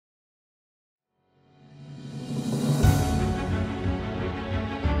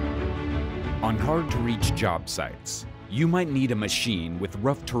hard-to-reach job sites, you might need a machine with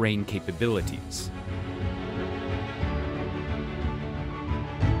rough terrain capabilities.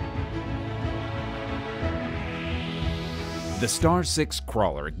 The Star 6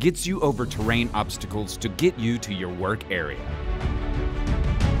 crawler gets you over terrain obstacles to get you to your work area.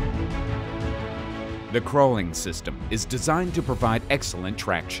 The crawling system is designed to provide excellent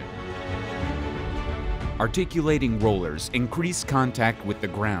traction. Articulating rollers increase contact with the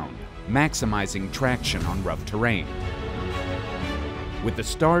ground, maximizing traction on rough terrain. With the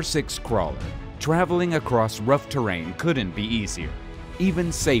Star 6 crawler, traveling across rough terrain couldn't be easier,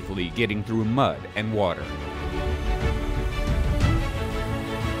 even safely getting through mud and water.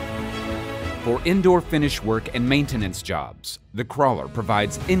 For indoor finish work and maintenance jobs, the crawler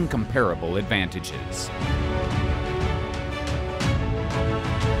provides incomparable advantages.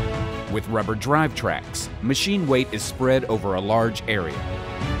 With rubber drive tracks, machine weight is spread over a large area.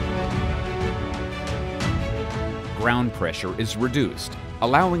 Ground pressure is reduced,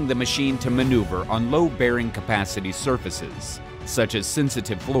 allowing the machine to maneuver on low bearing capacity surfaces, such as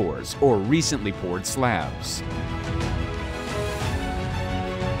sensitive floors or recently poured slabs.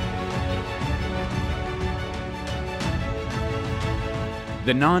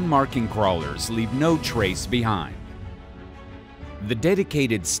 The non-marking crawlers leave no trace behind. The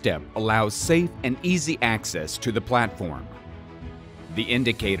dedicated step allows safe and easy access to the platform. The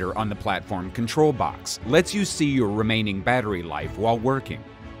indicator on the platform control box lets you see your remaining battery life while working.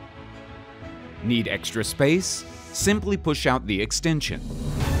 Need extra space? Simply push out the extension.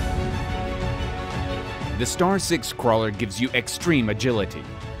 The Star 6 crawler gives you extreme agility.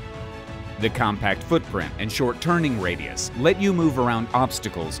 The compact footprint and short turning radius let you move around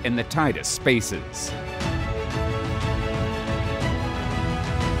obstacles in the tightest spaces.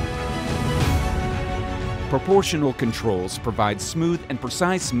 Proportional controls provide smooth and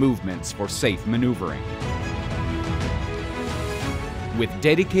precise movements for safe maneuvering. With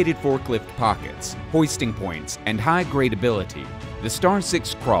dedicated forklift pockets, hoisting points, and high gradability, the Star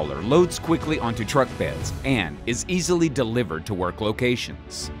 6 crawler loads quickly onto truck beds and is easily delivered to work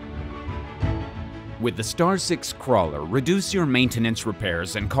locations. With the Star 6 crawler, reduce your maintenance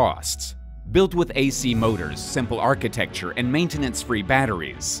repairs and costs. Built with AC motors, simple architecture, and maintenance-free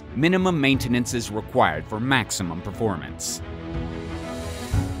batteries, minimum maintenance is required for maximum performance.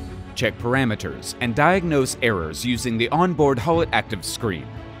 Check parameters and diagnose errors using the onboard Haulotte Activ'Screen.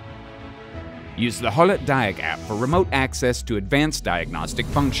 Use the Haulotte Diag app for remote access to advanced diagnostic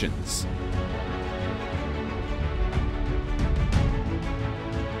functions.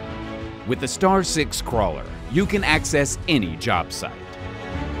 With the Star 6 crawler, you can access any job site.